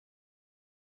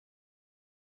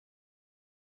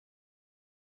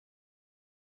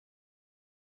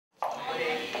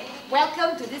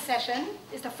Welcome to this session.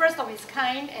 It's the first of its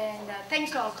kind, and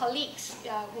thanks to our colleagues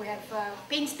who have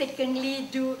painstakingly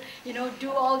do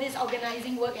all this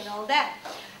organizing work and all that.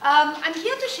 I'm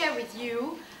here to share with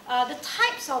you the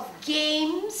types of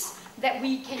games that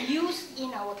we can use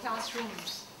in our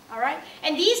classrooms. All right,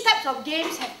 and these types of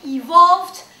games have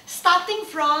evolved, starting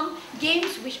from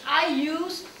games which I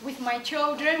use with my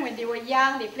children when they were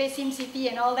young. They play SimCity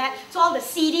and all that. So all the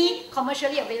CD,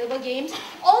 commercially available games,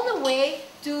 all the way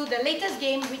to the latest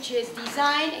game, which is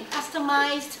designed and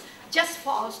customized just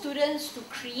for our students to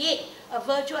create a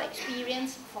virtual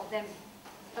experience for them.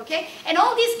 Okay? And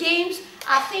all these games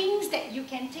are things that you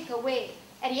can take away.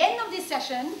 At the end of this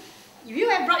session, if you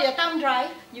have brought your thumb drive,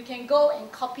 you can go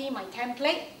and copy my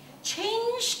template,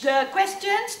 change the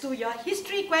questions to your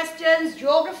history questions,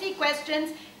 geography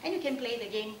questions, and you can play the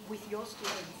game with your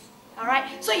students. All right?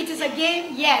 So it is a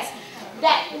game, yes,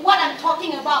 that what I'm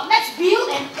talking about. Let's build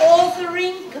an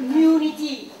authoring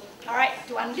community, all right,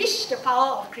 to unleash the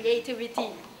power of creativity.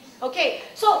 Okay,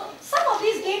 so some of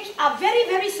these games are very,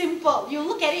 very simple. You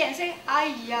look at it and say,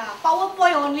 yeah,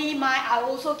 PowerPoint only, I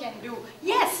also can do.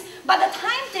 Yes, but the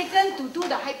time taken to do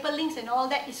the hyperlinks and all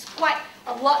that is quite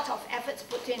a lot of efforts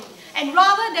put in. And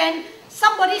rather than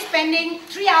somebody spending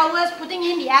 3 hours putting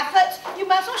in the efforts, you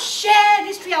might as well share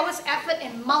this 3 hours effort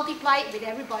and multiply it with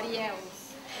everybody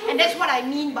else. And that's what I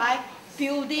mean by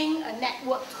building a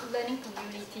networked learning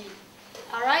community.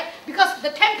 All right? Because the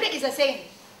template is the same.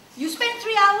 You spend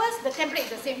 3 hours, the template is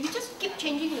the same. You just keep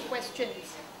changing the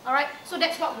questions. All right? So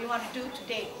that's what we want to do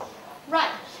today. Right.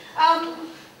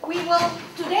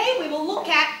 Today we will look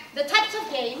at the types of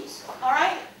games. All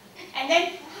right? And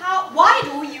then why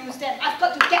do we use them? I've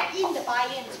got to get in the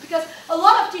buy-ins, because a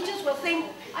lot of teachers will think,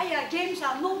 games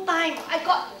are no time. I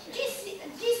got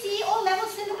GCE O-level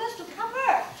syllabus to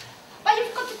cover. But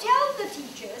you've got to tell the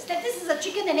teachers that this is a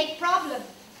chicken and egg problem.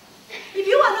 If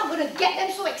you are not going to get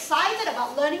them so excited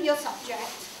about learning your subject,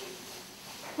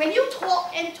 when you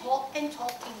talk and talk and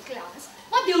talk in class,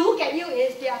 what they look at you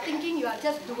is they are thinking you are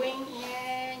just doing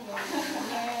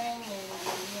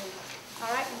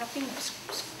alright, nothing.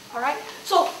 Alright?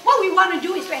 So what we want to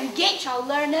do is to engage our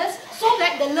learners so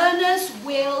that the learners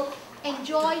will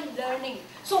enjoy learning.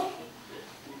 So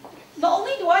not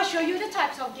only do I show you the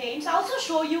types of games, I also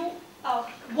show you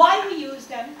why we use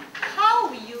them,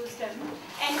 how we use them,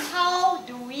 and how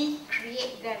do we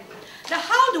create them. The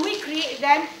how do we create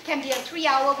them can be a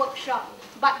 3-hour workshop,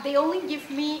 but they only give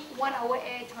me 1 hour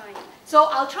airtime. So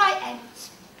I'll try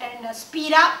and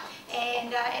speed up,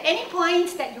 and at any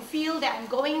point that you feel that I'm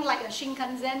going like a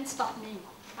Shinkansen, stop me.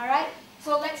 Alright?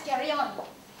 So let's carry on.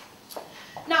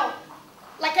 Now,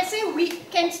 like I say, we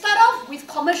can start off with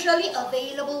commercially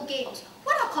available games.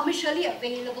 What are commercially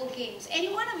available games?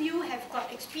 Any one of you have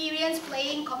got experience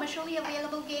playing commercially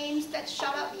available games? Let's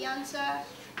shout out the answer.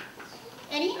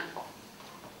 Any?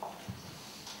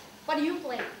 What do you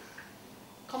play?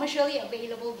 Commercially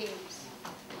available games.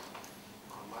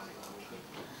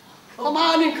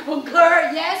 Command and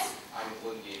Conquer, yes?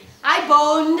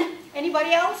 iBone.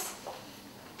 Anybody else?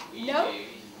 No?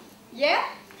 Yeah?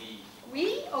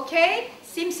 We? Okay.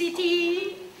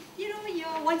 SimCity. You know,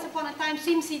 your Once Upon a Time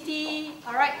SimCity,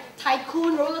 all right,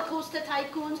 Tycoon, Roller Coaster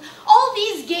Tycoons. All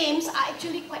these games are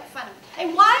actually quite fun.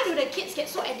 And why do the kids get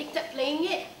so addicted playing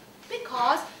it?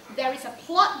 Because there is a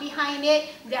plot behind it,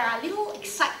 there are little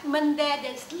excitement there,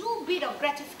 there's a little bit of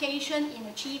gratification in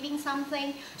achieving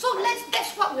something. So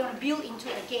that's what we want to build into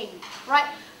the game, right?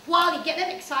 While you get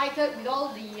them excited with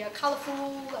all the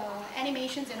colorful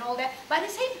animations and all that, but at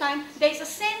the same time, there's a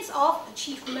sense of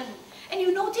achievement. And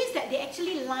you notice that they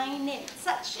actually line it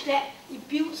such that it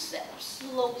builds up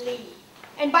slowly.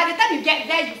 And by the time you get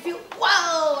there, you feel,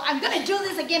 wow, I'm going to do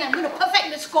this again, I'm going to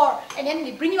perfect the score. And then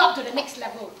they bring you up to the next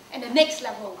level and the next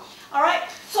level. All right?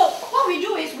 So what we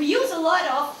do is we use a lot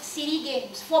of city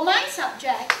games. For my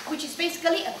subject, which is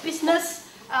basically a business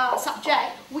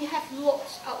subject, we have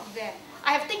lots out there.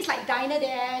 I have things like Diner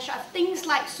Dash, I have things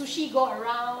like Sushi Go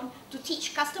Around to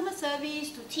teach customer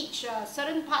service, to teach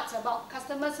certain parts about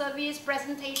customer service,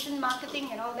 presentation, marketing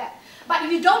and all that. But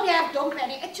if you don't have, don't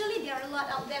panic. Actually, there are a lot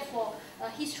out there for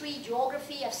history,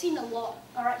 geography. I've seen a lot,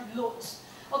 all right, loads.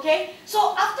 Okay,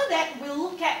 so after that, we'll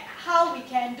look at how we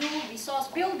can do resource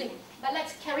building. But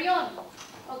let's carry on,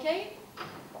 okay?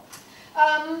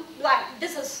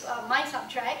 This is my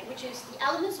subject, which is the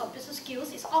elements of business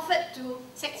skills. It's offered to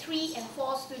Sec 3 and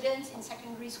 4 students in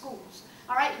secondary schools.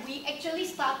 All right, we actually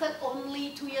started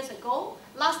only 2 years ago.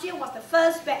 Last year was the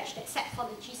first batch that sat for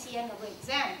the GCN level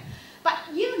exam. But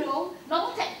you know,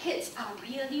 normal tech kids are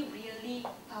really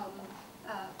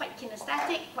quite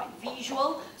kinesthetic, quite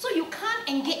visual. So you can't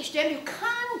engage them, you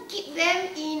can't keep them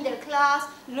in the class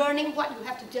learning what you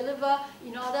have to deliver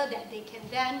in order that they can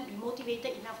then be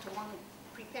motivated enough to want to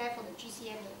prepare for the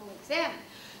GCM level exam.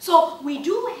 So we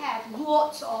do have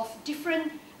lots of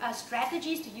different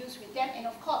strategies to use with them, and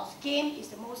of course, game is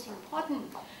the most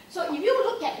important. So if you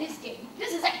look at this game,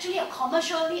 this is actually a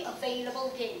commercially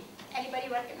available game. Anybody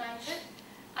recognize it?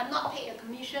 I'm not paid a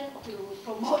commission to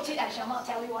promote it, I shall not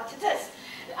tell you what it is.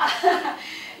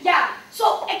 Yeah,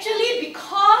 so actually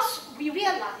because we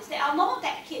realize that our normal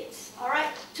tech kids, alright,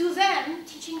 to them,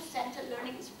 teaching-centered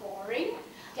learning is boring.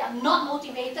 They are not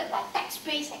motivated by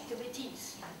text-based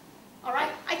activities.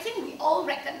 Alright, I think we all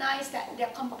recognize that their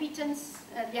competence,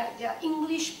 their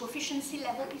English proficiency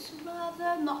level is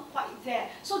rather not quite there.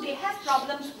 So they have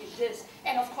problems with this.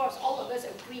 And of course, all of us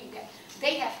agree that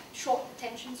they have short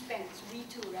attention spans. We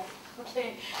too, right?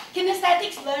 Okay.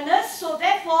 Kinesthetics learners, so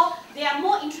therefore, they are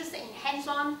more interested in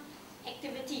hands-on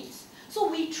activities. So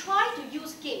we try to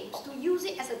use games, to use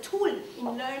it as a tool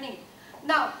in learning.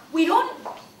 Now, we don't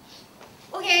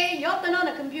okay, you all turn on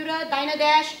the computer,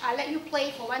 Dynadash, I let you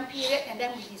play for one period and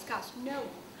then we discuss. No.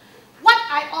 What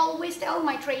I always tell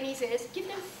my trainees is, give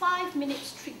them 5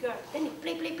 minutes trigger. Then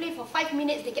they play for 5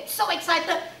 minutes, they get so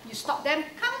excited, you stop them,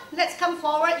 come, let's come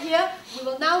forward here. We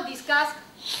will now discuss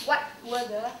what were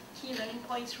the key learning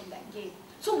points from that game.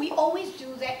 So we always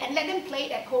do that and let them play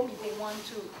it at home if they want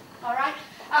to. Alright?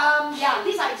 Yeah,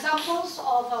 these are examples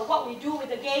of what we do with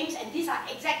the games, and these are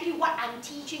exactly what I'm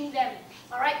teaching them.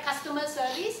 Alright, customer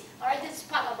service. Alright, this is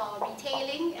part of our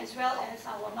retailing as well as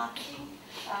our marketing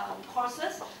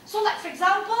courses. So like for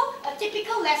example, a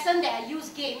typical lesson that I use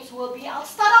games will be, I'll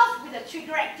start off with a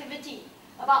trigger activity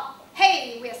about,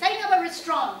 hey, we are setting up a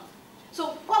restaurant.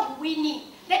 So what would we need?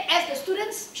 Then as the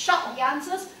students shout the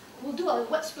answers, we'll do a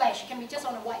word splash. It can be just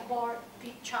on a whiteboard,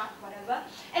 big chart, whatever.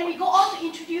 And we go on to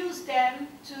introduce them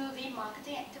to the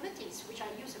marketing activities, which I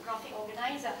use a graphic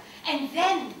organizer. And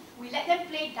then we let them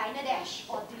play Dynadash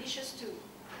or Delicious 2.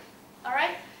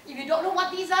 Alright? If you don't know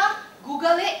what these are,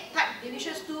 Google it, type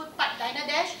Delicious 2, type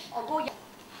Dynadash, or go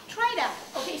try that.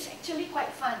 Okay, it's actually quite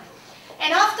fun.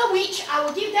 And after which, I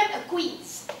will give them a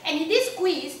quiz. And in this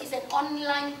quiz, it's an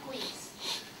online quiz.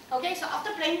 Okay, so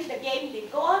after playing the game, they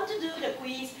go on to do the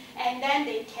quiz, and then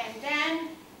they can then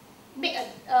make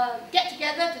a get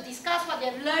together to discuss what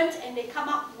they've learned, and they come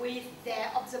up with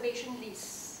their observation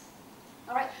lists.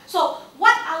 Alright, so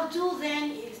what I'll do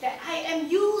then is that I am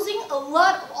using a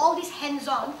lot of all this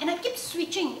hands-on, and I keep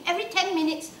switching. Every 10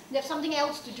 minutes, they have something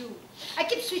else to do. I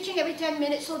keep switching every 10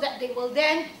 minutes so that they will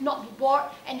then not be bored,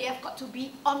 and they have got to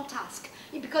be on task.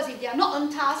 Because if they are not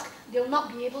on task, they will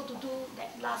not be able to do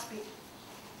that last bit.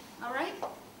 Alright?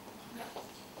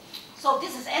 So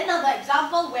this is another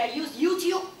example where I use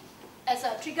YouTube as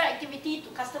a trigger activity to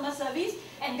customer service,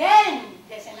 and then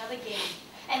there's another game.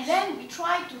 And then we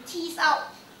try to tease out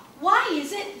why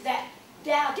is it that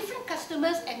there are different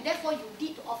customers and therefore you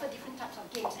need to offer different types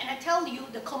of games. And I tell you,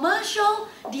 the commercial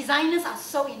designers are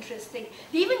so interesting.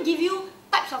 They even give you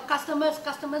types of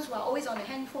customers who are always on the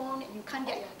handphone and you can't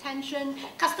get your attention,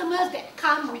 customers that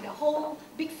come with a whole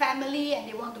big family and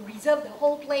they want to reserve the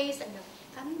whole place and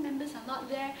the family members are not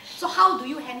there. So how do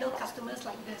you handle customers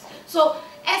like this? So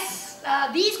as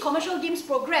these commercial games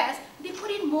progress, they put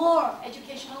in more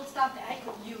educational stuff that I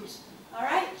could use.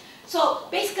 Alright? So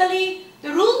basically,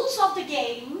 the rules of the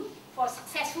game for a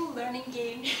successful learning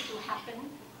game to happen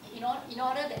in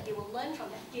order that they will learn from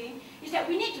that game is that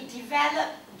we need to develop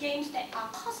games that are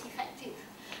cost effective.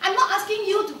 I'm not asking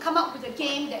you to come up with a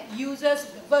game that uses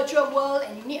the virtual world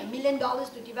and you need $1 million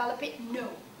to develop it. No.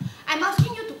 I'm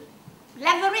asking you to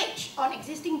leverage on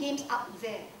existing games out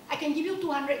there. I can give you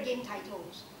 200 game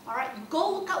titles. Alright, you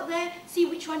go look out there, see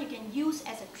which one you can use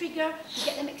as a trigger to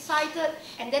get them excited,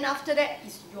 and then after that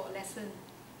is your lesson.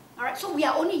 Alright, so we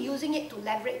are only using it to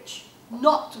leverage,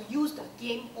 not to use the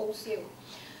game wholesale.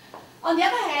 On the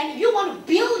other hand, if you want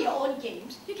to build your own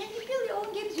games, you can build your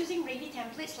own games using ready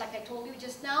templates like I told you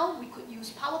just now. We could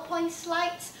use PowerPoint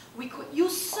slides. We could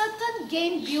use certain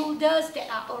game builders that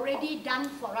are already done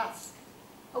for us.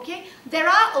 Okay? There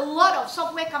are a lot of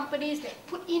software companies that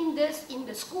put in this in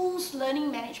the school's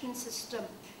learning management system.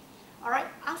 Alright,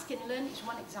 Ask and Learn is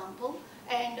one example.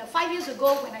 And 5 years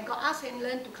ago when I got Ask and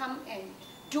Learn to come and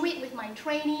do it with my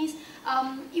trainees,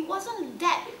 it wasn't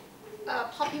that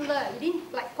popular. It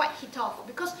didn't quite hit off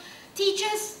because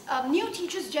teachers, new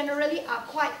teachers generally are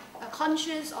quite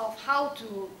conscious of how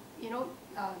to,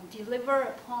 deliver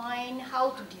a point, how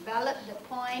to develop the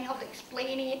point, how to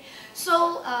explain it.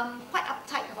 So quite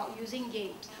uptight about using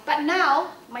games. But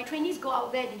now my trainees go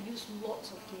out there, they use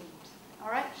lots of games. All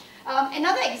right.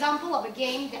 Another example of a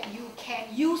game that you can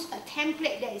use a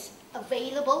template that is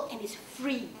available and is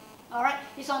free. All right,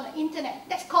 it's on the internet.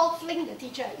 That's called Fling the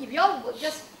Teacher. If you all would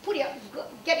just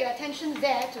get your attention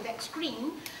there to that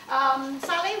screen,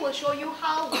 Saleh will show you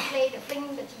how we play the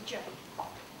Fling the Teacher.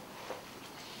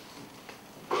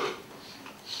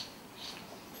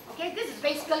 Okay, this is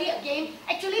basically a game.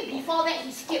 Actually, before that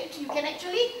he skipped. You can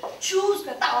actually choose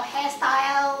the type of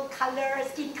hairstyle, color,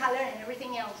 skin color, and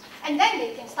everything else. And then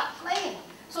they can start playing.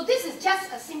 So this is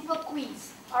just a simple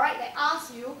quiz, all right, that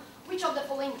asks you which of the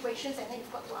following equations, and then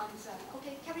you've got to answer.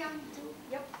 Okay, carry on.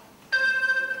 Yep.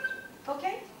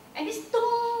 Okay, and this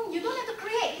you don't have to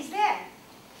create, it's there.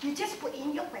 You just put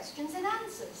in your questions and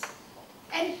answers.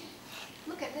 And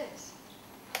look at this.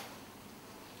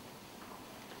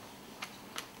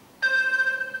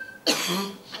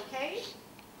 Okay.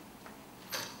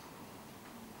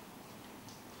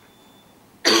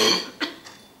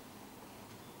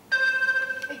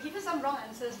 Give us some wrong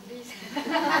answers, please.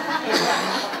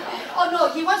 Oh no,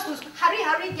 he wants to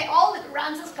hurry, get all the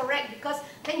answers correct, because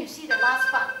then you see the last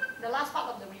part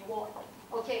of the reward.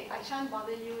 Okay, I shan't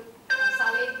bother you.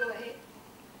 Saleh, go ahead.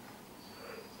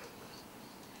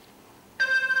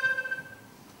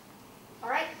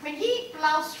 Alright, when he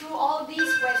plows through all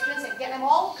these questions and get them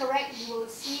all correct, you will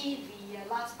see the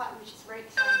last part, which is very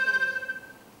exciting.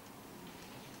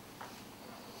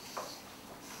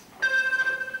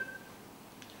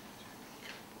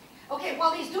 Okay,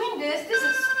 while he's doing this,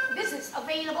 this is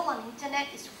available on the internet,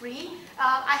 it's free.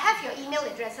 I have your email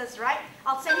addresses, right?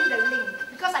 I'll send you the link,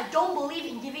 because I don't believe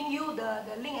in giving you the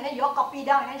link and then you all copy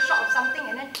down and then short of something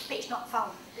and then page not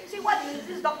found. You see, what is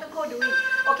this Dr. Koh doing?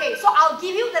 Okay, so I'll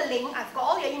give you the link. I've got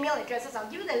all your email addresses. I'll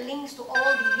give you the links to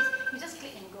all these. You just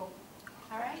click and go.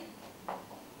 Alright?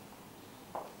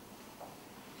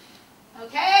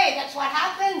 Okay, that's what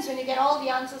happens when you get all the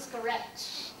answers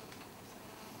correct.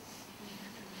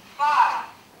 5,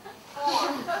 4,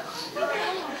 3, 2,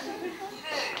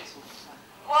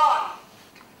 1.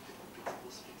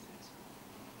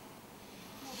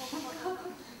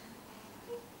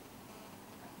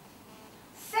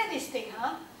 Sadistic,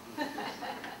 huh?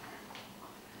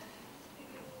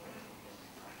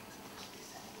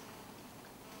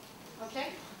 Okay,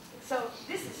 so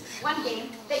this is one game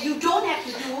that you don't have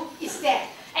to do, is there.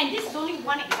 And this is only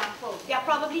one example. There are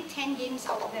probably 10 games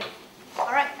out there.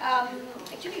 Alright,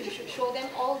 actually you should show them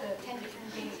all the 10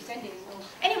 different games, then they know.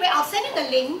 Anyway, I'll send you the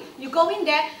link. You go in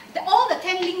there, all the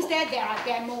 10 links there are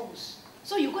demos.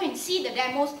 So you go and see the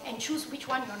demos and choose which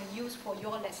one you want to use for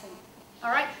your lesson.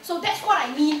 Alright, so that's what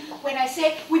I mean when I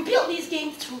say we build these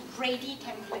games through ready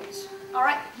templates.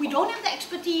 Alright, we don't have the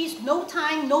expertise, no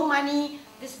time, no money.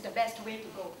 This is the best way to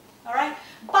go. Alright,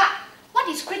 but what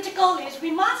is critical is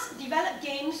we must develop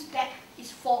games that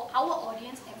is for our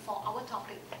audience and for our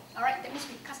topic. Alright, that means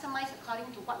we customize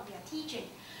according to what we are teaching.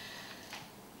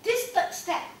 This third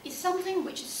step is something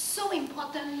which is so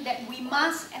important that we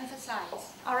must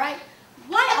emphasize. Alright,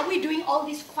 why are we doing all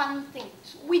these fun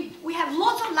things? We have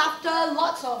lots of laughter,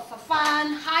 lots of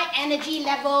fun, high energy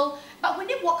level, but when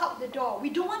they walk out the door, we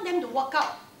don't want them to walk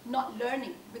out not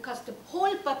learning, because the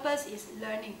whole purpose is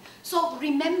learning. So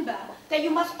remember that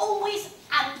you must always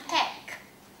unpack.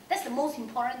 That's the most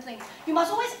important thing. You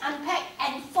must always unpack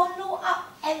and follow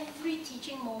up every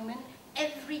teaching moment,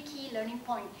 every key learning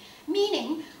point.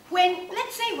 Meaning,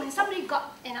 let's say when somebody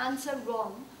got an answer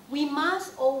wrong, we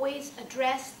must always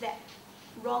address that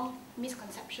wrong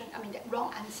misconception, that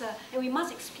wrong answer, and we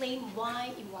must explain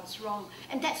why it was wrong.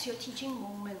 And that's your teaching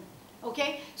moment.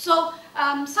 Okay? So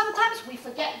sometimes we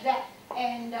forget that,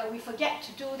 and we forget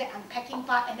to do the unpacking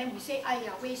part, and then we say,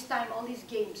 waste time, all these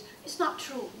games. It's not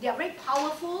true. They are very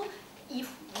powerful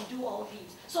if we do all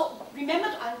these. So remember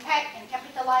to unpack and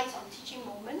capitalize on teaching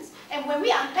moments, and when we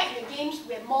unpack the games,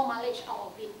 we have more mileage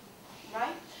out of it,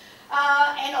 right?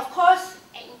 And of course,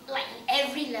 like in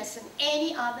every lesson,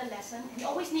 any other lesson, we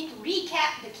always need to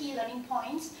recap the key learning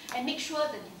points and make sure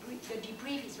the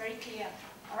debrief is very clear.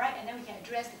 All right, and then we can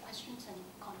address the questions and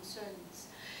concerns.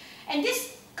 And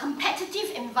this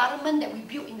competitive environment that we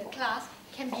build in the class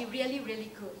can be really,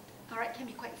 really good. All right, can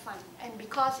be quite fun. And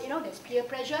because, there's peer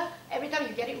pressure, every time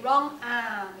you get it wrong,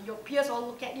 your peers all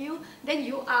look at you, then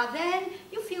you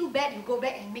feel bad, you go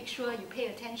back and make sure you pay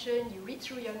attention, you read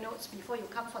through your notes before you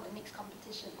come for the next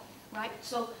competition. Right?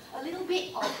 So a little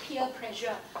bit of peer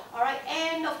pressure. All right,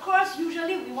 and of course,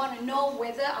 usually we want to know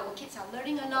whether our kids are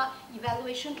learning or not.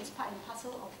 Evaluation is part and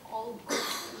parcel of all good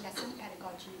lesson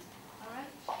pedagogy. Alright?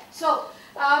 So,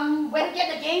 when you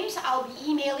get the games, I'll be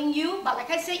emailing you. But like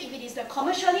I said, if it is the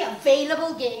commercially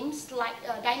available games, like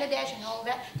Diner Dash and all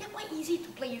that, they're quite easy to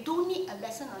play. You don't need a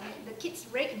lesson on it. The kids are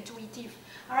very intuitive.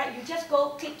 Alright, you just go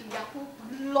click to Yahoo,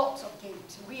 lots of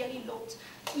games, really loads.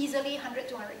 Easily 100,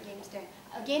 200 games there.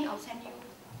 Again, I'll send you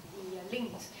the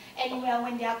links. And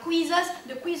when there are quizzes,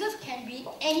 the quizzes can be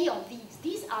any of these.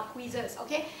 These are quizzes,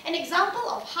 okay? An example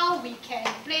of how we can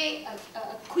play a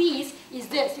quiz is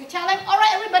this. You tell them, all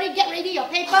right, everybody get ready your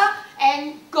paper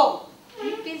and go.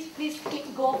 Please click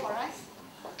go for us.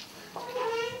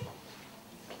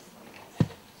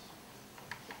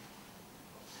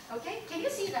 Okay, can you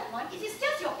see that one? It is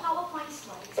just your PowerPoint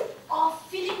slides of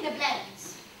filling the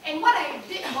blanks. And what I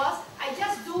did was, I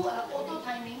just do auto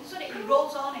timing so that it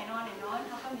rolls on and on and on.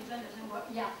 How come this one doesn't work?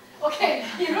 Yeah. Okay,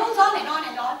 it rolls on and on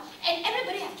and on. And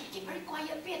everybody has to keep very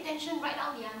quiet, pay attention, write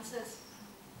down the answers.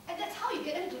 And that's how you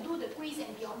get them to do the quiz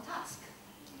and be on task.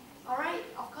 Alright,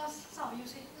 of course, some of you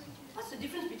say, what's the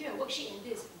difference between a worksheet and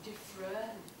this?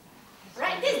 Different.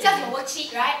 Right? This is just your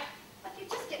worksheet, right? But you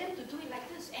just get them to do it like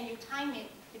this and you time it,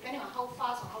 depending on how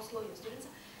fast or how slow your students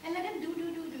are. And let them do,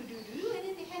 and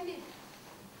then they hand it.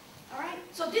 Alright,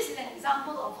 so this is an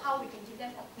example of how we can give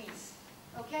them a quiz.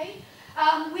 Okay,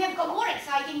 we have got more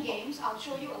exciting games. I'll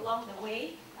show you along the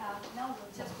way. Now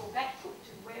we'll just go back to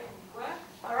where we were.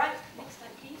 Alright, next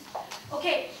slide please.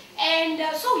 Okay,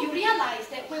 and so you realize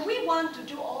that when we want to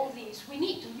do all these, we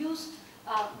need to use,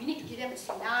 we need to give them a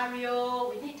scenario,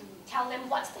 we need to tell them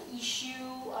what's the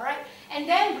issue, alright? And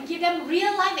then we give them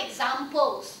real life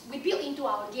examples we build into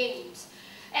our games.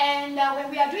 And when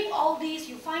we are doing all these,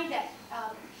 you find that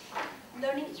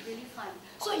learning is really fun.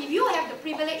 So if you have the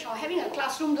privilege of having a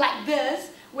classroom like this,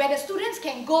 where the students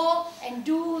can go and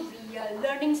do the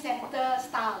learning center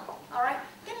style, alright,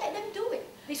 then let them do it.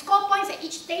 They score points at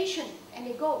each station and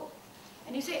they go.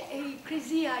 And you say, hey,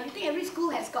 crazy, you think every school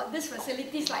has got these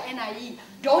facilities like NIE?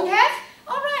 Don't have?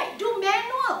 Alright, do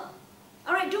manual.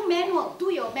 Alright, do manual.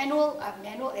 Do your manual,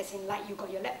 manual as in like you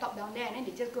got your laptop down there and then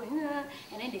they just go,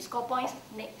 and then they score points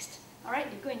next.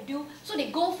 Alright, they go and do, so they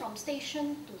go from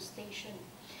station to station.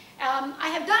 I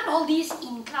have done all these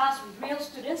in class with real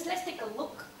students. Let's take a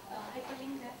look.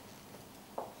 Hyperlink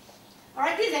there.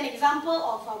 Alright, this is an example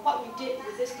of what we did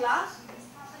with this class.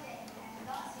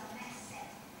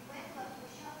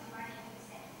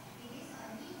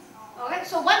 Alright,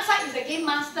 so one side is the game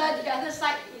master, the other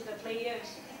side is the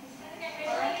players.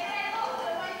 Alright.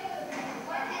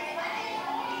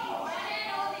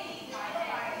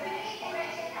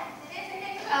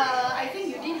 I think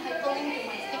you didn't hyperlink to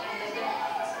my stick on the web.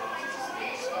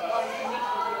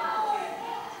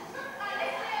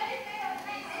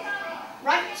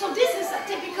 Right? So this is a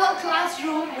typical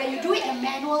classroom where you do it in a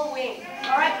manual way.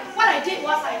 Alright? What I did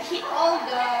was I hit all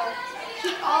the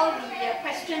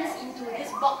questions into this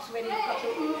box where they've got to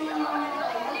little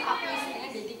copies and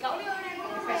then they dig out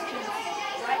the questions.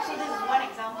 Right? So this is one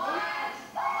example.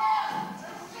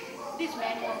 This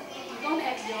manual. You don't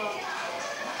have your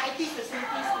IT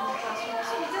facilities in the classroom.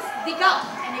 So you just dig out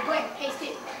and you go and paste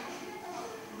it.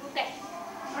 Do that.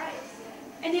 Alright.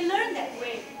 And they learn that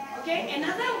way. Okay?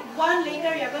 Another one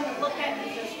later you're going to look at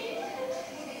is this.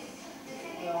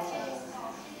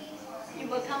 You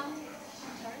will come.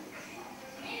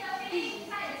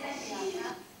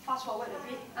 Fast forward a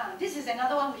bit. This is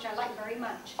another one which I like very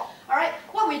much. Alright,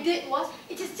 what we did was,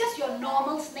 it is just your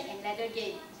normal snake and ladder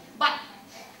game. But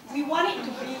we want it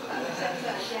to be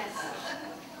yes.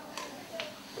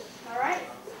 Alright?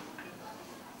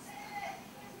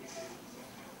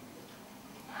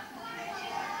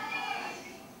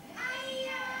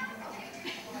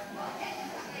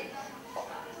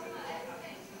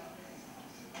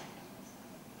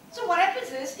 So what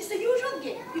happens is, it's the usual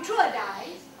game. You throw a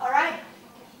dice, alright?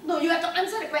 No, you have to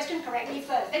answer the question correctly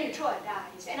first, then you throw a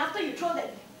dice. And after you throw the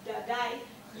die,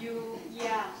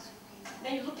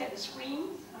 then you look at the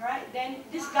screen, alright? Then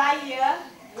this guy here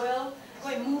will go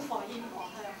and move for him or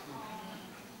her.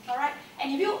 Alright?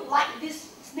 And if you like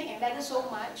this snake and ladder so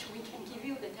much, we can give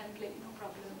you the template, no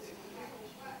problem.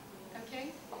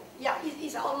 Okay? Yeah,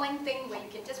 it's an online thing where you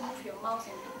can just move your mouse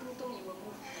and you will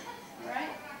move. Alright?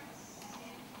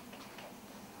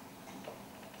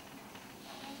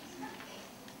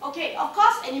 Okay, of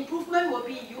course, an improvement will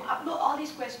be you upload all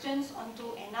these questions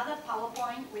onto another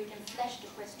PowerPoint where you can flash the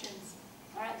questions.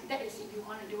 Alright, that is if you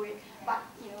want to do it. But,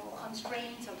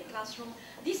 constraints of the classroom.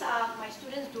 These are my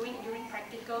students doing during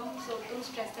practical, so don't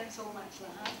stress them so much.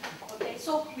 Okay,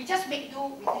 so we just make do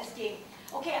with this game.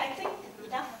 Okay, I think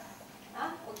enough.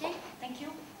 Okay, thank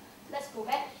you. Let's go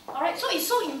back. Alright, so it's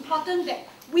so important that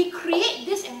we create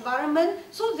this environment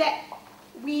so that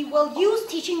we will use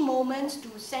teaching moments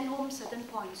to send home certain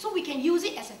points. So we can use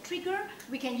it as a trigger,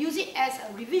 we can use it as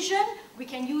a revision, we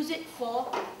can use it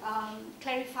for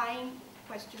clarifying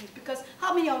questions. Because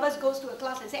how many of us goes to a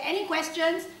class and say, any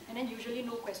questions? And then usually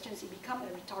no questions, it becomes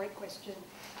a rhetoric question.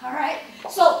 All right?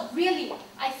 So really,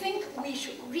 I think we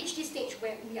should reach this stage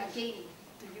where we are gaming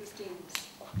to use games.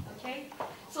 Okay?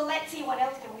 So let's see what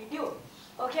else can we do.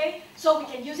 Okay? So we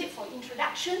can use it for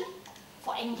introduction,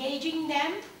 for engaging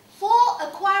them, for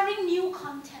acquiring new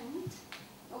content,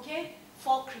 okay?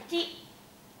 For critique,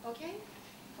 okay?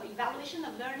 For evaluation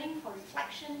of learning, for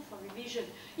reflection, for revision.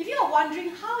 If you are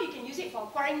wondering how you can use it for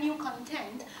acquiring new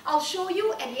content, I'll show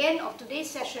you at the end of today's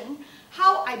session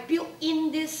how I built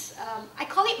in this, I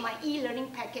call it my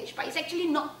e-learning package, but it's actually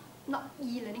not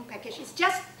e-learning package. It's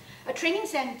just a training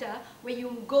center where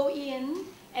you go in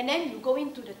and then you go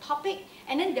into the topic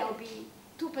and then there'll be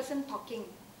two-person talking.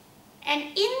 And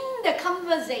in the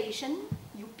conversation,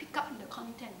 you pick up the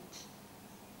content.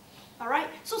 All right?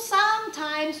 So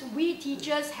sometimes we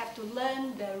teachers have to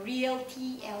learn the real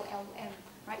TLLM,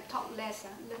 right? Talk less,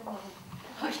 learn more.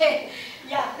 Okay,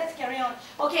 yeah, let's carry on.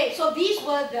 Okay, so these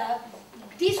were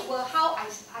how I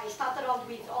started off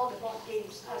with all the board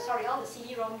games, all the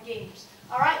CD-ROM games.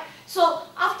 All right, so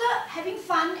after having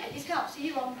fun at this kind of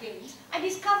CD-ROM games, I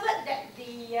discovered that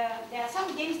there are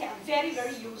some games that are very,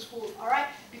 very useful, all right,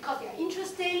 because they are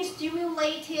interesting,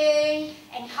 stimulating,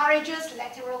 encourages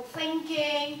lateral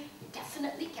thinking,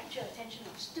 definitely capture attention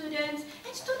of students,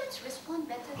 and students respond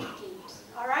better to games,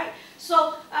 all right?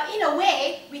 So in a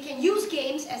way, we can use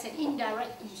games as an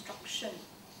indirect instruction,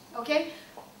 okay?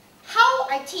 How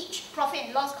I teach profit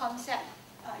and loss concept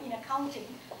in accounting,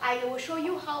 I will show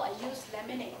you how I use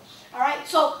Lemonade. All right,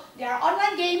 so there are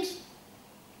online games,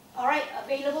 all right,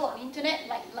 available on internet,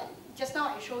 like just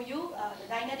now I show you the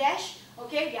Diner Dash.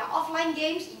 Okay, there are offline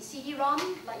games in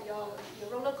CD-ROM, like your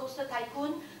roller coaster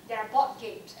tycoon. There are board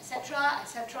games, etc.,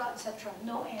 etc., etc.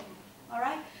 No end. All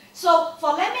right. So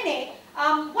for Lemonade,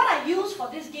 what I use for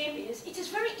this game is it is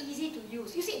very easy to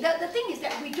use. You see, the thing is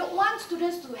that we don't want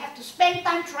students to have to spend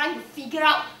time trying to figure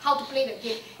out how to play the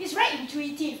game. It's very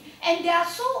intuitive, and there are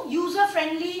so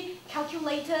user-friendly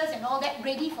calculators and all that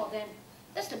ready for them.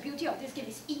 That's the beauty of this game,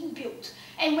 it's inbuilt.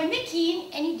 And when they key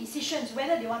in any decisions,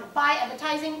 whether they want to buy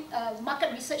advertising,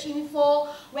 market research info,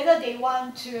 whether they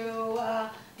want to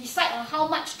decide on how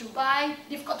much to buy,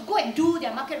 they've got to go and do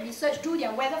their market research, do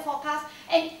their weather forecast,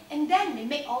 and then they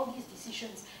make all these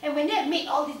decisions. And when they have made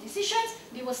all these decisions,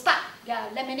 they will start their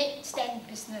lemonade stand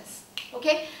business.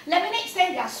 Okay? Lemonade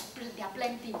stand, there are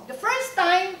plenty. The first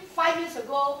time, 5 years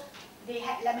ago, they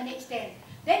had lemonade stand.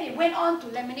 Then they went on to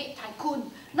Lemonade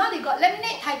Tycoon. Now they got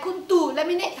Lemonade Tycoon 2,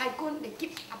 Lemonade Tycoon, they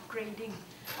keep upgrading.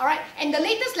 Alright, and the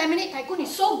latest Lemonade Tycoon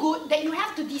is so good that you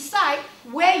have to decide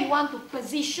where you want to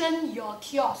position your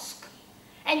kiosk.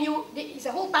 And it's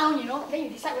a whole town, you know, then you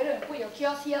decide whether to put your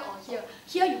kiosk here or here.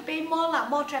 Here you pay more,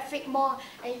 more traffic, more,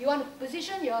 and you want to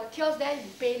position your kiosk there, you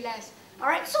pay less.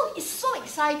 Alright, so it's so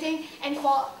exciting, and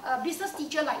for a business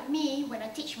teacher like me, when I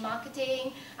teach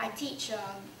marketing, I teach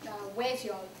where's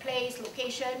your place,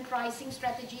 location, pricing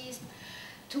strategies.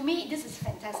 To me, this is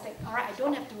fantastic. Alright, I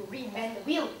don't have to reinvent the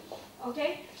wheel.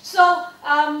 Okay, so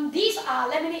these are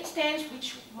lemonade stands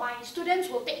which my students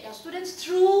will take their students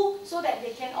through so that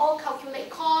they can all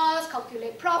calculate costs,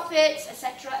 calculate profits,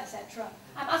 etc., etc.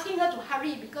 I'm asking her to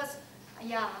hurry because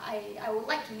yeah, I would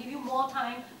like to give you more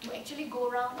time to actually go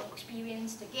around and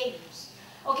experience the games.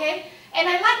 Okay, and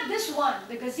I like this one,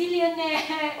 the Gazillionaire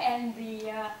and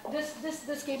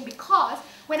this game, because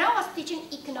when I was teaching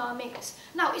economics,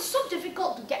 now it's so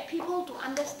difficult to get people to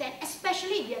understand,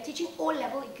 especially if they are teaching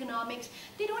O-level economics.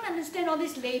 They don't understand all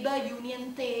this labor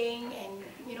union thing and,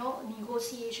 you know,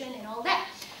 negotiation and all that.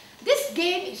 This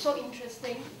game is so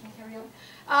interesting. Carry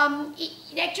on.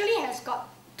 It actually has got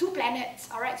 2 planets,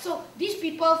 all right? So these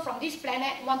people from this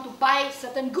planet want to buy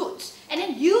certain goods, and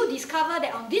then you discover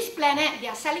that on this planet they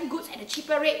are selling goods at a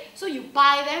cheaper rate, so you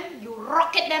buy them, you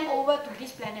rocket them over to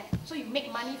this planet, so you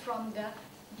make money from the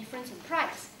difference in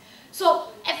price. So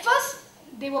at first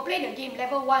they will play the game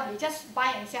level 1, they just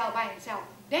buy and sell,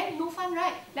 then no fun,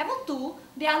 right? Level 2,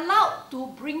 they are allowed to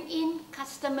bring in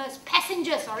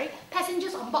passengers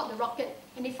on board the rocket,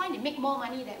 and they find they make more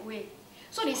money that way.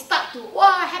 So they start to,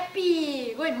 wow,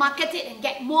 happy, go and market it and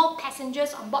get more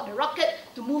passengers on board the rocket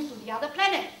to move to the other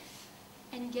planet.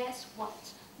 And guess what?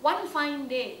 One fine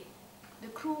day, the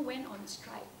crew went on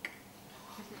strike.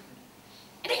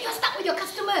 And then you are stuck with your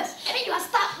customers. And then you are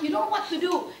stuck, you don't know what to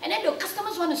do. And then your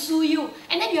customers want to sue you.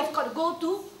 And then you have got to go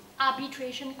to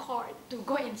arbitration court to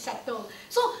go and settle.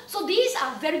 So these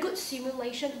are very good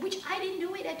simulations, which I didn't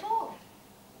do it at all.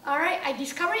 All right, I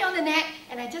discover it on the net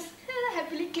and I just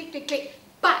happily click, click, click.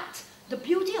 But the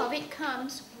beauty of it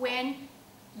comes when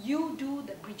you do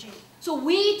the bridging. So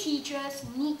we teachers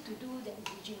need to do that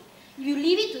bridging. If you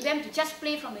leave it to them to just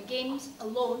play from the games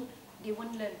alone, they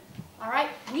won't learn. All right,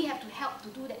 we have to help to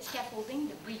do that scaffolding,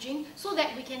 the bridging, so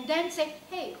that we can then say,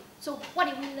 hey, so what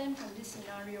did we learn from this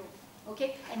scenario?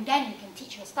 Okay, and then you can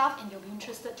teach your staff and they'll be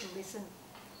interested to listen.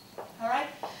 All right,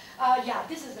 yeah,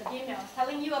 this is the game that I was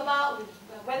telling you about with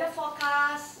weather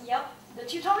forecasts. Yep, the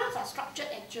tutorials are structured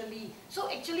actually.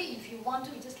 So actually, if you want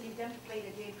to, you just leave them to play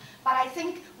the game. But I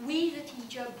think we, the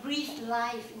teacher, breathe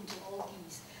life into all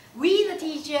these. We, the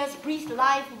teachers, breathe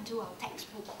life into our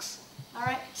textbooks. All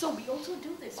right, so we also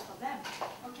do this for them.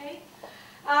 Okay,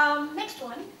 next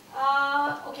one.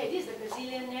 Okay, this is the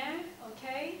gazillionaire.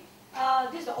 Okay,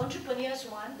 this is the entrepreneurs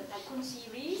one, the tycoon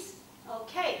series.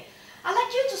 Okay. I'd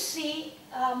like you to see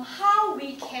how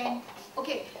we can,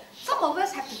 okay, some of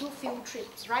us have to do field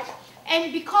trips, right?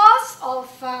 And because of,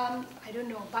 I don't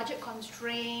know, budget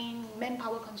constraint,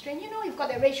 manpower constraint, you know, you've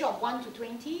got the ratio of 1 to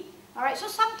 20, all right? So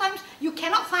sometimes you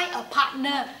cannot find a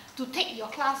partner to take your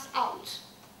class out,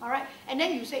 all right? And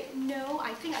then you say, no,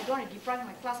 I think I don't want to deprive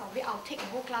my class of it, I'll take the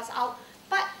whole class out.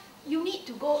 But you need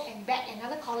to go and beg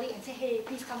another colleague and say, hey,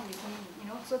 please come with me, you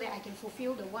know, so that I can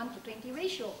fulfill the 1 to 20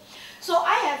 ratio. So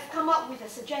I have come up with a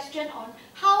suggestion on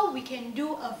how we can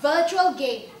do a virtual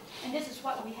game. And this is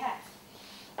what we have.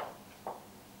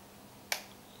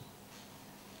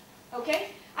 Okay,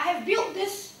 I have built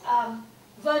this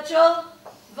virtual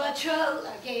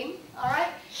game, all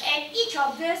right? And each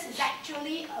of this is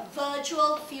actually a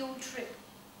virtual field trip.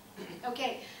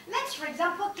 Okay, let's, for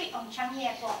example, click on Changi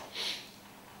Airport.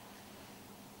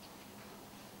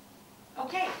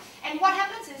 Okay, and what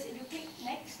happens is, if you click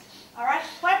next, all right,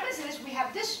 what happens is we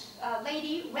have this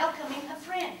lady welcoming her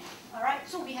friend, all right,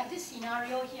 so we have this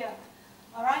scenario here,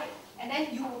 all right, and then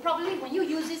you will probably, when you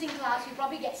use this in class, you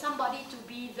probably get somebody to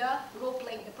be the role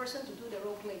play, the person to do the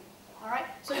role play, all right,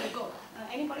 so you go.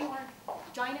 Anybody want to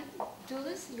join it, do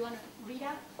this? You want to read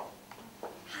out?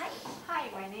 Hi,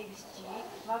 my name is G.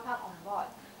 Welcome on board.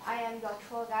 I am your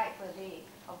tour guide for the day.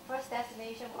 Our first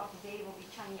destination of the day will be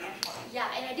Changi Airport. Yeah,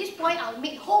 and at this point, I'll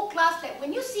make whole class that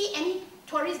when you see any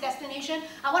tourist destination,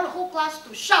 I want the whole class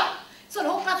to shout. So the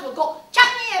whole class will go,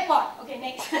 Changi Airport! Okay,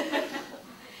 next.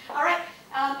 All right,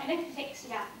 and then next,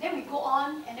 yeah. Then we go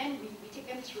on, and then we take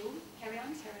them through. Carry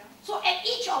on, carry on. So at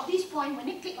each of these points, when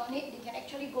they click on it, they can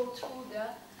actually go through the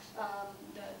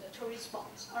tourist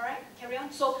spots. All right, carry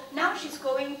on. So now she's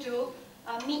going to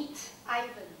meet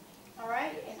Ivan. All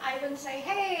right, and Ivan say,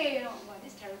 hey, you know, well,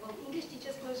 this is terrible. English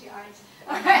teachers, close your eyes.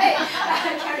 All right,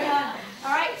 carry on.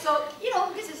 All right, so, you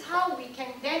know, this is how we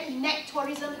can then enact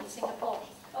tourism in Singapore.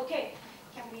 Okay,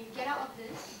 can we get out of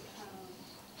this?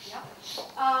 Yeah.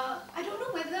 I don't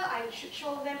know whether I should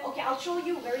show them. Okay, I'll show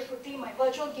you very quickly my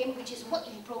virtual game, which is work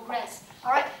in progress.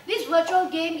 All right, this virtual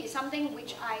game is something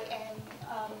which I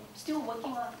am still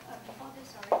working on. Before this,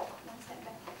 sorry, one step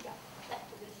back. Yeah, back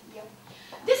to this. Yeah.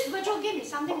 This virtual game is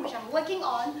something which I'm working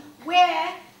on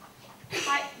where, this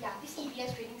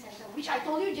EBS Training Center, which I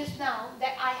told you just now,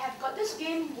 that I have got this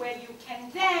game where you can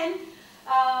then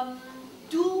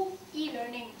do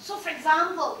e-learning. So for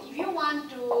example, if you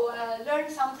want to learn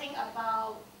something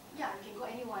about, you can go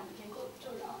anyone, you can go to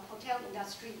hotel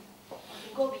industry, you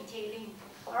can go retailing,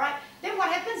 all right? Then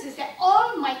what happens is that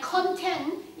all my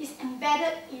content is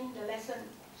embedded in the lesson.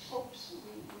 Oops,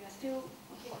 we are still,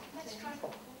 okay, let's try.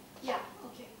 Yeah,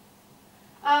 okay.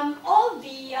 All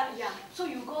the, so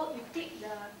you go,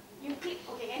 you click,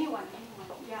 okay, anyone,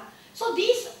 yeah. So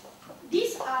these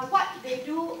are what they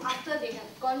do after they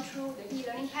have gone through the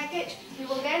e-learning package. We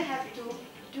will then have to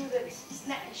do this,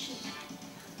 snap a sheet.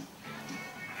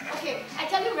 Okay, I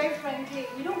tell you very frankly,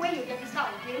 you know where you get this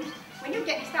type of games? When you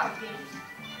get this type of games,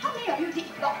 how many of you did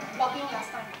blogging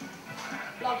last time?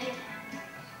 Blogging.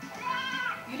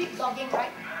 You did blogging,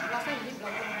 right? Last time you did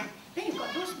blogging, right? Then you've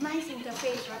got those nice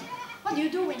interface, right? What do you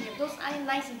do when you have those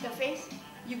nice interface?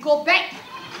 You go back,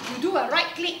 you do a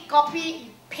right click, copy,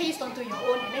 you paste onto your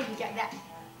own, and then you get that.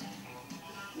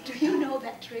 Do you know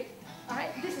that trick?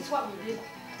 Alright, this is what we did.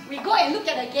 We go and look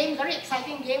at a game, very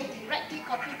exciting game, we right click,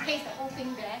 copy, paste the whole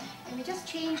thing there, and we just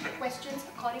change the questions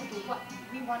according to what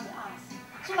we want to ask.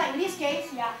 So like in this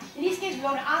case, in this case we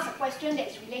want to ask a question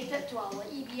that's related to our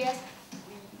EBS.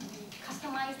 We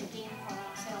customize the game for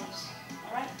ourselves.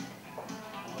 Alright?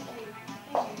 Okay, there you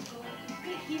go. You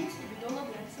click hints if you don't know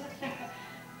the answer.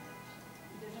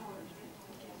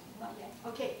 Not yet.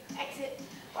 Okay, exit.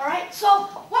 Alright, so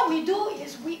what we do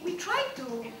is we try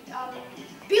to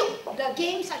build the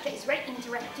game such that it's very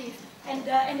interactive,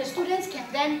 and the students can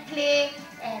then play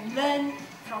and learn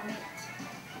from it.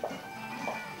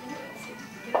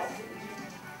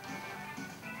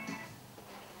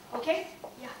 Okay?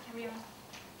 Yeah, carry on.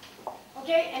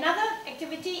 Okay, another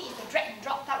activity is the drag and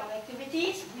drop type of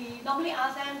activities. We normally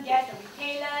ask them guess the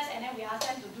retailers, and then we ask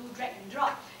them to do drag and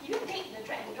drop. If you take the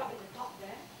drag and drop at the top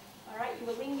there, all right, it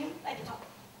will link you at the top.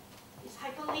 It's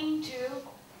hyperlinked to,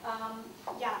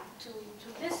 to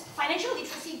this financial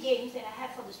literacy games that I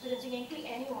have for the students. You can click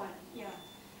anyone. Yeah.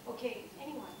 Okay,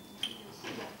 anyone.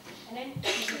 Yeah. And then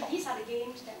these are the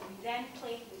games that we then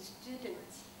play with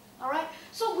students. All right.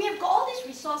 So we have got all these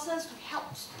resources to help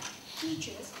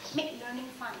teachers make learning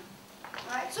fun.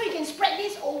 All right. So you can spread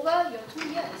this over your 2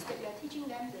 years that you are teaching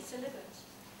them the syllabus.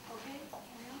 Okay.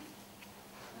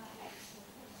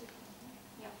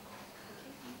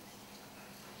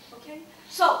 Okay.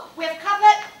 So we have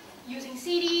covered using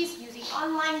CDs, using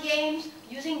online games,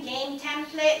 using game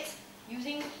templates,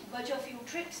 using virtual field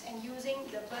trips, and using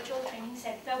the virtual training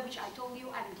center, which I told you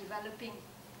I'm developing.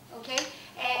 Okay,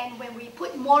 and when we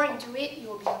put more into it, it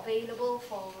will be available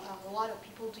for a lot of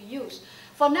people to use.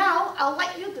 For now, I'd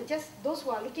like you to just, those who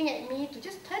are looking at me, to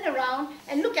just turn around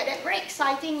and look at that very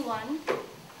exciting one.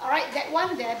 All right, that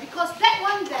one there, because that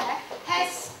one there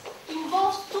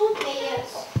involves 2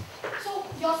 players. So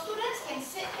your students can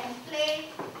sit and play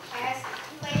as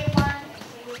player 1 and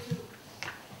player 2.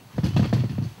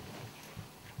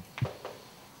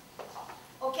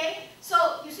 Okay,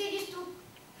 so you see these 2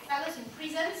 fellas in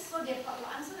prisons, so they've got to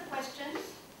answer the questions,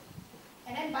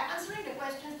 and then by answering the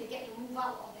questions, they get to move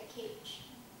out of their cage.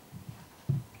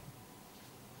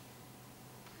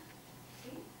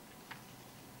 See?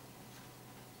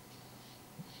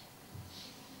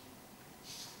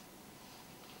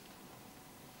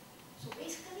 So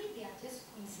basically, they are just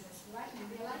quizzes, right? You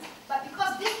realize? But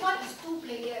because this one is 2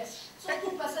 players, so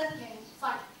 2 persons can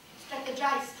fight,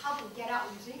 strategize how to get out,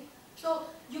 you see? So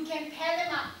you can pair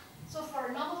them up. So for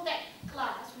a normal tech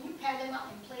class, when you pair them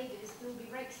up and play this, they'll be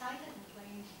very excited and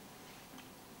playing.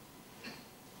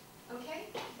 Okay?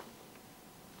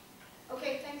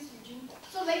 Okay, thanks, Eugene.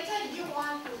 So later, if you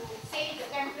want to save the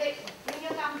template, bring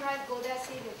your thumb drive, go there,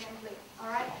 save your template. All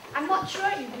right? I'm not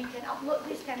sure if we can upload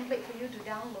this template for you to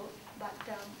download, but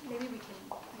maybe we can.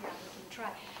 Yeah, we can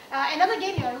try. Another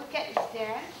game you look at is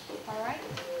there. All right,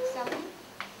 Sally.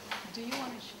 Do you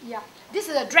want to? Yeah, this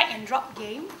is a drag and drop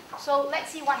game. So let's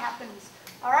see what happens.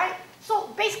 All right. So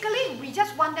basically, we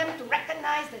just want them to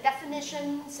recognize the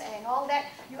definitions and all that.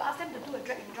 You ask them to do a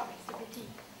drag and drop activity.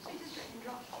 So you just drag and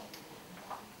drop.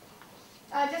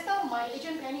 Just now, my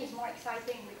Agent Penny is more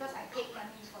exciting because I paid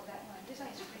money for that one. This one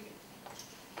is free.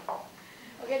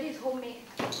 Okay, this is homemade.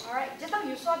 All right. Just now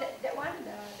you saw that one,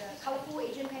 the colorful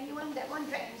Agent Penny one. That one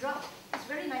drag and drop. It's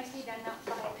very nicely done up,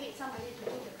 but I paid somebody to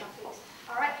do the graphics.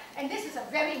 All right, and this is a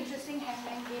very interesting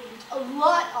hangman game, which a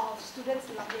lot of students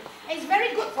love it. And it's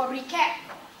very good for recap.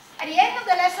 At the end of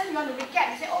the lesson, you want to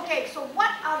recap and say, okay, so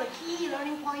what are the key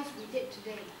learning points we did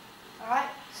today? All right,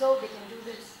 so they can do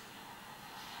this.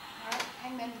 All right,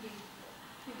 hangman game.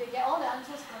 If they get all the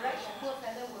answers correct, the poor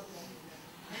fellow will be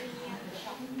very near the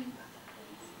shop.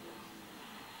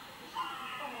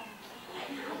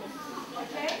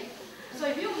 Okay, so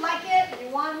if you like it, you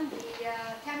want the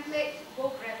template,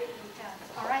 go grab it later.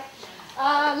 All right.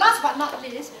 Last but not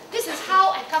least, this is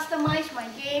how I customize my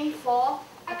game for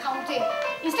accounting.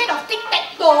 Instead of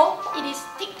tic-tac-toe, it is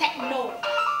tic-tac-no.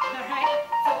 All right.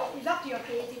 So it's up to your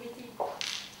creativity.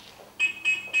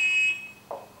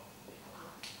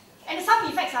 And the sound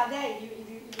effects are there if you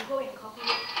go and copy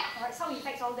it. All right. Sound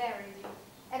effects all there already.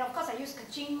 And of course, I use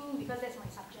ka-ching because that's my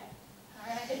subject. All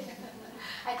right.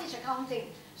 I teach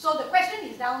accounting. So the question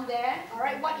is down there. All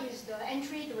right. What is the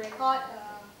entry to record?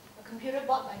 Computer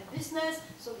bought by the business,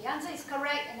 so the answer is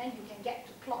correct, and then you can get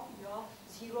to plot your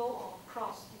 0 or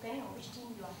cross, depending on which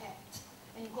team you are at.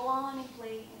 And you go on and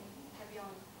play and carry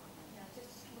on. Yeah,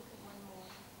 just look at one more.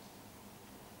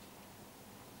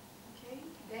 Okay,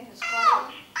 then the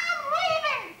scoring. I'm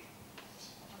leaving!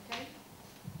 Okay,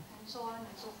 and so on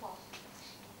and so forth.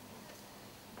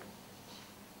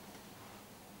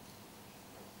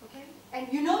 Okay, and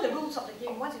you know the rules of the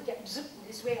game. Once you get zip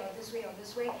this way or this way or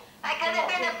this way. I could have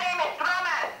been a famous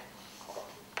drummer.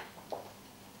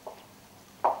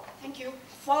 Thank you.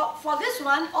 For this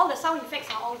one, all the sound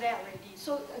effects are all there already.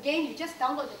 So again, you just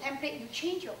download the template. You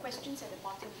change your questions at the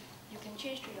bottom. You can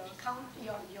change to your account,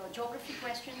 your geography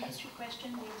question, history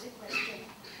question, music question.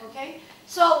 Okay.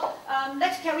 So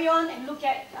let's carry on and look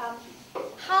at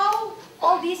how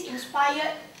all these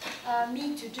inspired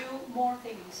me to do more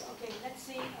things. Okay. Let's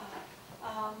see.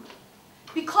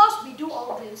 because we do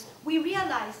all this, we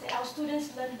realize that our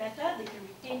students learn better, they can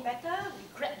retain better, we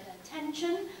grab their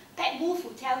attention. That move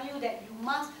will tell you that you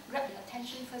must grab their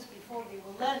attention first before they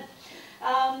will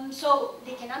learn. So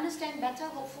they can understand better,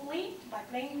 hopefully, by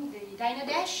playing the diner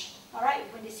dash. All right,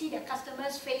 when they see their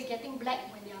customers' face getting black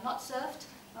when they are not served.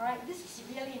 All right, this is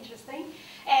really interesting,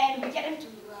 and we get them to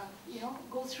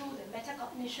go through the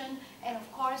metacognition, and of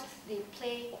course they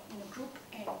play in a group,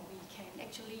 and we can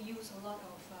actually use a lot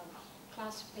of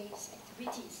class-based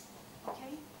activities.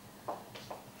 Okay.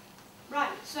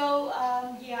 Right, so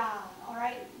yeah, all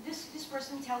right, this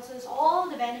person tells us all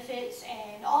the benefits,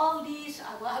 and all these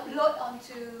I will upload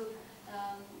onto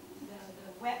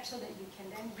the web so that you can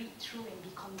then read through and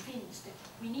be convinced that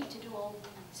we need to do all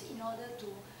these in order to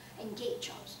engage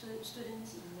our students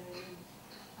in learning.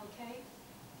 Okay?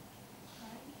 All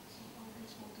right, so all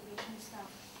this motivation stuff.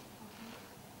 Okay.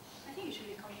 I think you should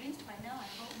be convinced by now, I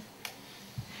hope.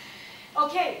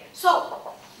 Okay,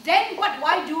 so then what do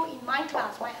I do in my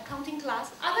class, my accounting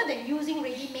class? Other than using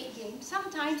ready-made games,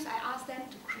 sometimes I ask them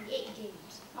to create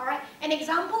games. All right, an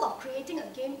example of creating a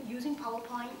game using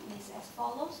PowerPoint is as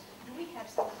follows. Do we have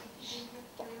some game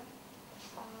here?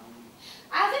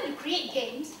 I asked them to create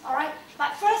games, all right,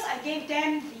 but first I gave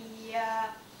them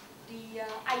the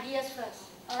ideas first,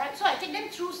 all right. So I take them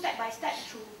through step by step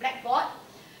through Blackboard.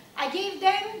 I gave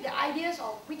them the ideas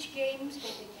of which games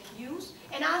that they can use,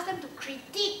 and asked them to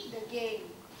critique the game.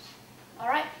 All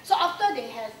right. So after they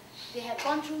have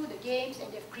gone through the games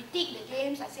and they've critiqued the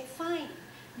games, I say, fine,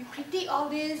 you critique all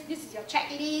this. This is your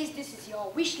checklist. This is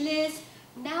your wish list.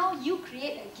 Now you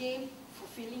create a game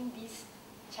fulfilling this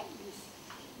checklist.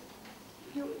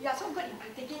 You are so good in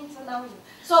critiquing, so now you.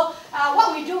 So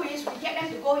what we do is we get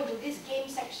them to go into this game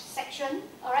section,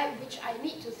 all right, which I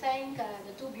need to thank the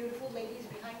two beautiful ladies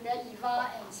behind there,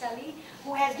 Eva and Sally,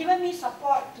 who has given me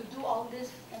support to do all this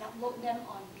and upload them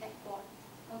on Blackboard.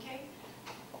 Okay.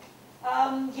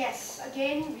 Yes,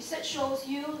 again, research shows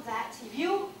you that if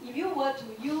you were to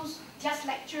use just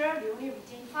lecture, you only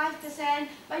retain 5%,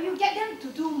 but you get them to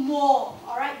do more.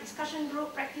 All right, discussion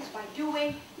group, practice by doing,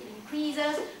 it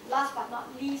increases. Last but not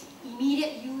least,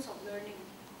 immediate use of learning.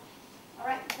 All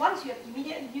right, once you have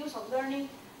immediate use of learning,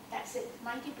 that's it,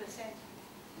 90%.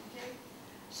 Okay.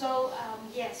 So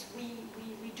yes, we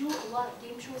do a lot of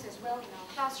game shows as well in our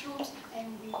classrooms,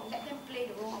 and we let them play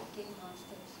the role of game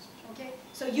masters. Okay,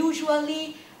 so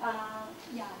usually,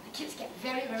 yeah, the kids get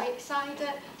very, very excited.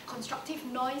 Constructive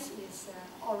noise is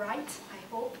all right,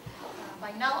 I hope.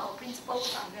 By now, our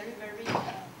principals are very, very,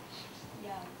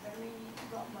 yeah, very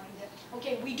broad-minded.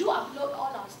 Okay, we do upload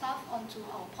all our stuff onto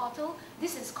our portal.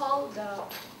 This is called the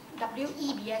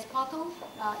WEBS portal.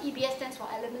 EBS stands for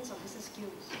Elements of Business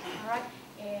Skills. All right,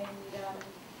 and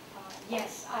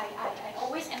yes, I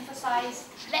always emphasize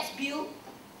let's build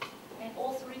an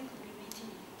authoring.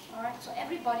 All right, so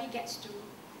everybody gets to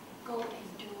go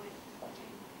and do it.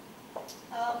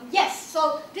 Okay. Yes,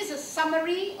 so this is a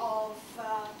summary of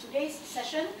today's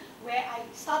session, where I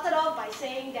started off by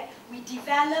saying that we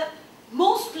develop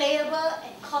most playable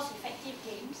and cost-effective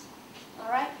games.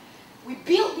 All right, we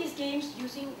build these games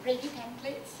using ready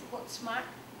templates. Work smart.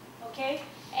 Okay,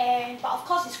 but of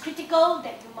course it's critical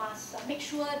that you must make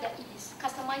sure that it is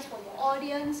customized for your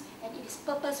audience and it is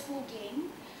purposeful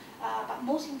game. But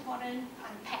most important,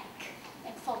 unpack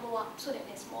and follow up so that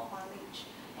there's more mileage.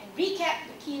 And recap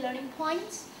the key learning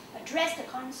points, address the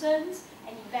concerns,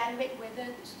 and evaluate whether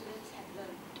the students have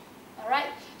learned. All right?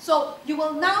 So you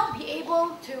will now be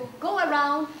able to go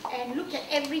around and look at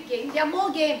every game. There are more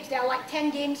games. There are like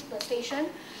 10 games per station.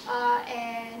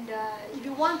 If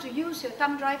you want to use your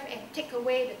thumb drive and take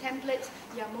away the templates,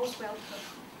 you are most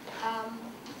welcome.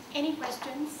 Any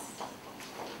questions?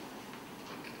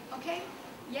 Okay?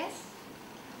 Yes?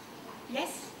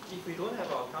 Yes? If we don't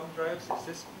have our thumb drives, is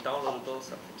this downloadable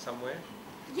somewhere?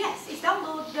 Yes, it's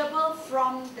downloadable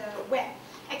from the web,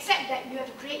 except that you have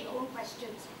to create your own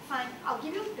questions. Fine, I'll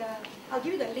give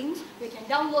you the links. You can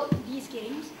download these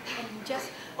games and you just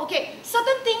okay.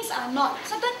 Certain things are not.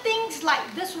 Certain things like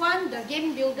this one, the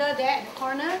game builder there at the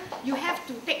corner, you have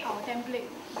to take our template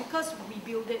because we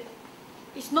build it.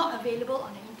 It's not available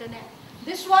on the internet.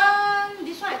 This one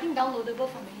I think downloadable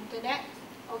from the internet.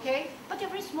 Okay, but they're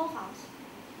very small files.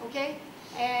 Okay,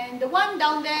 and the one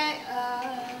down there,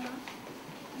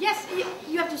 yes,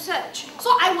 you have to search. So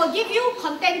I will give you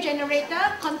content generator.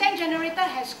 Content generator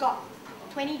has got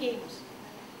 20 games.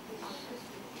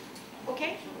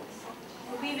 Okay?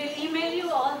 We will email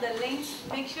you all the links.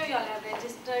 Make sure you all are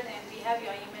registered and we have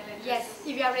your email address. Yes,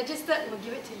 if you are registered, we'll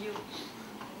give it to you.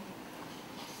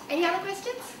 Any other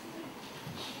questions?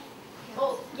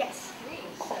 Oh, yes. Can we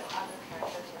insert other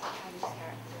characters like Chinese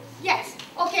characters? Yes.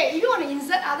 Okay, if you want to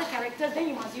insert other characters, then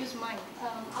you must use mine.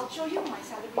 I'll show you my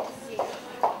celebrity game.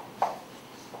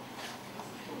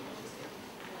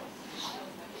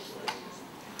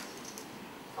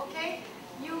 Okay,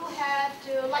 you have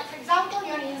to, like for example,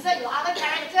 you want to insert your other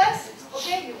characters.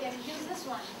 Okay, you can use this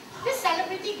one. This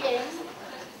celebrity game,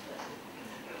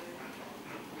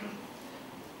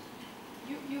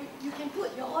 you can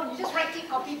put your own. You just right click,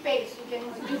 copy paste. You can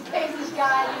paste this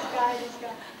guy, this guy, this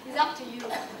guy. It's up to you.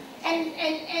 And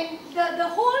the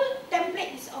whole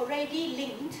template is already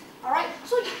linked. All right.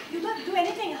 So you don't have to do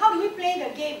anything. How do we play the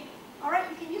game? All right.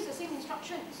 You can use the same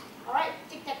instructions. All right.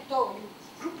 Tic-tac-toe. You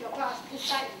group your class this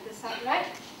side and this side, right?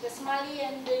 The smiley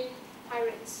and the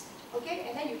pirates. Okay.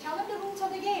 And then you tell them the rules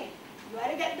of the game. You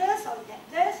either get this or you get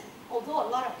this. Although a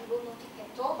lot of people know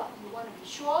tic-tac-toe, but you want to be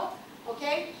sure.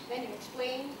 Okay, then you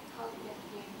explain how to get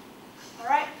the game.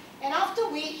 Alright, and after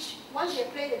which, once you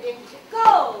play the game, you say,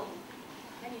 go!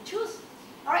 Then you choose.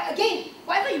 Alright, again,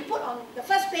 whatever you put on the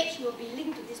first page will be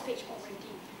linked to this page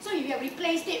already. So if you have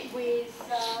replaced it with,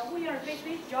 who you replace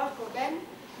with? George Coben,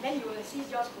 then you will see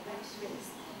George Coben's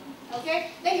face. Okay,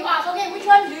 then you ask, okay, which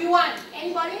one do you want?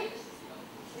 Anybody?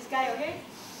 This guy, okay?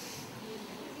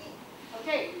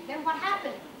 Okay, then what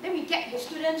happened? Then we get the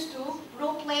students to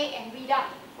role play and read out.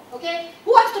 Okay,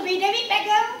 who wants to be David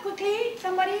Beckham? Quickly,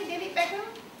 somebody, David Beckham.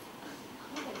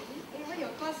 Your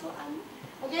class so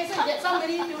okay, so you get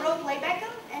somebody to role play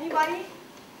Beckham. Anybody?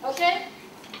 Okay.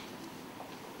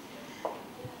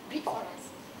 Read for us.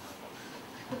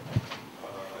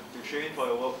 To train for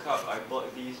the World Cup, I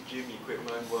bought these gym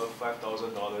equipment worth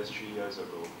 $5,000 3 years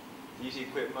ago. These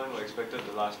equipment were expected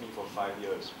to last me for 5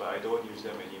 years, but I don't use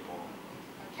them anymore.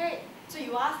 Okay, so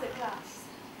you ask the class,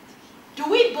 do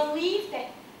we believe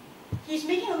that he's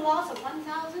making a loss of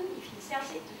 1,000 if he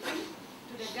sells it to you,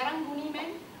 to the Garang Guni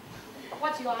man?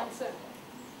 What's your answer?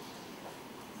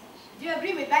 Do you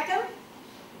agree with Beckham?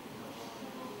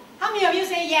 How many of you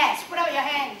say yes? Put up your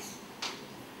hands.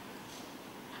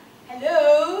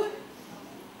 Hello?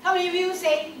 How many of you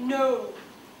say no?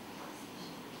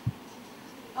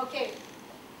 Okay.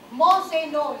 More say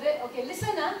no, is it? Okay,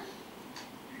 listen, huh?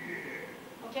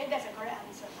 Okay, that's the correct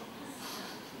answer.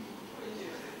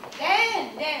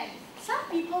 Then, some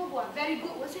people who are very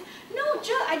good will say, no,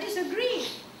 Joe, I disagree.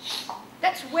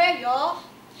 That's where you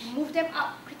move them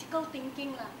up, critical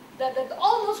thinking.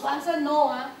 All those who answer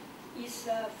no is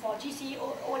for GCE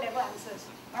O-level answers.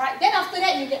 Alright, then after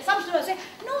that you get some students say,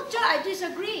 no, Joe, I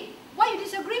disagree. Why you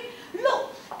disagree?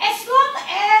 Look, as long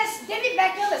as David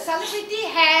Beckham, the celebrity,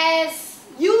 has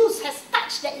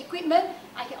touched that equipment,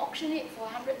 I can auction it for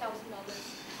 $100,000.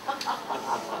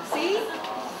 See?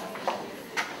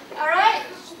 Alright?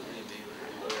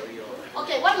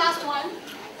 Okay, one last one.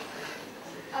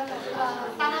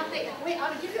 Wait,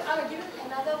 I'll give you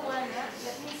another one.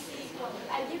 Let me see.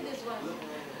 I'll give this one.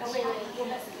 Oh, wait, go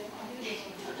back again. I'll give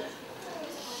this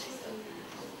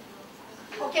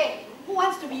one. Okay, who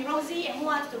wants to be Rosie and who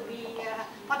wants to be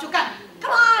Pachukan?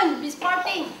 Come on, be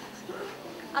sporting.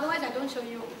 Otherwise, I don't show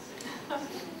you.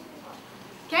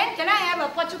 Can I have a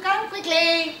Pachukan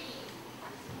quickly?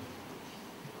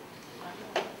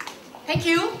 Thank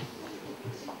you.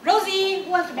 Rosie,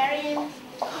 who wants to marry him?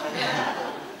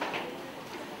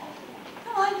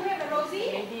 Come on, do we have a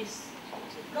Rosie? Ladies.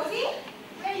 Rosie,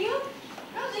 where are you?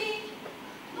 Rosie.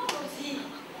 No, Rosie.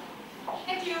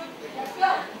 Thank you. Let's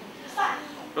go. Start.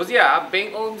 Rosia,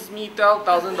 bank owes me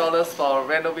 $12,000 for a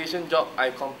renovation job I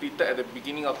completed at the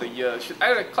beginning of the year. Should I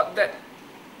record that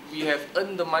we have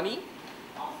earned the money?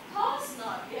 Of course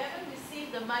not. We haven't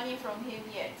received the money from him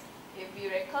yet. If we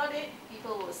record it,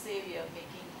 people will say we are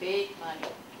making big money.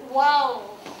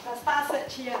 Wow, the star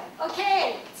search here.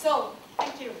 Okay, so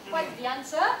thank you. What's the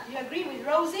answer? You agree with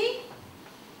Rosie?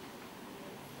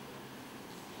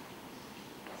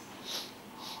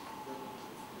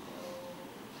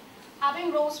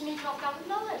 Abing rolls me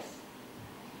 $12,000.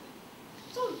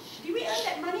 So, did we earn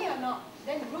that money or not?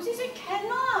 Then Rosie said,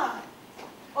 cannot.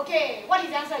 Okay, what is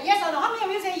the answer? Yes or no? How many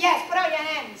of you say yes? Put out your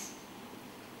hands.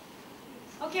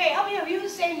 Okay, how many of you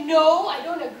say no? I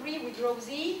don't agree with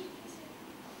Rosie.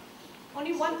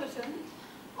 Only one person.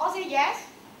 All say yes.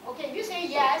 Okay, if you say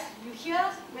yes, you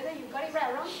hear whether you got it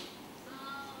right or wrong.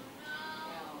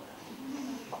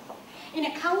 In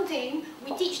accounting,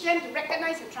 we teach them to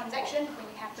recognize a transaction when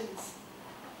it happens.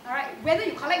 Alright, whether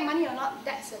you collect money or not,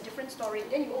 that's a different story.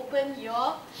 Then you open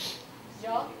your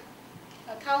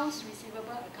accounts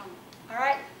receivable account.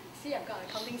 Alright, see, I've got an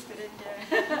accounting student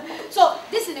here. So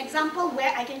this is an example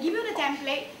where I can give you the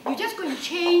template. You just go and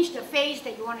change the phase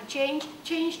that you want to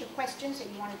change the questions that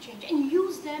you want to change, and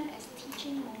use them as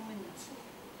teaching moments.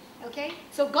 Okay?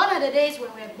 So gone are the days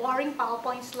when we have boring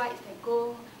PowerPoint slides that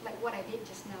go like what I did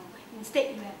just now.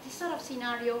 Instead, you have this sort of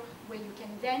scenario where you can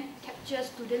then capture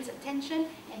students' attention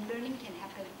and learning can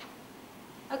happen.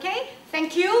 Okay?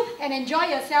 Thank you and enjoy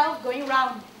yourself going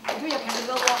round and do your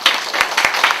carnival walk.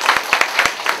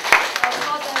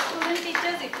 For the student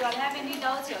teachers, if you all have any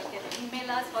doubts, you can email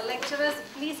us. For lecturers,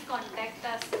 please contact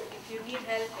us if you need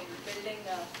help in building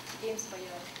games for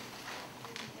your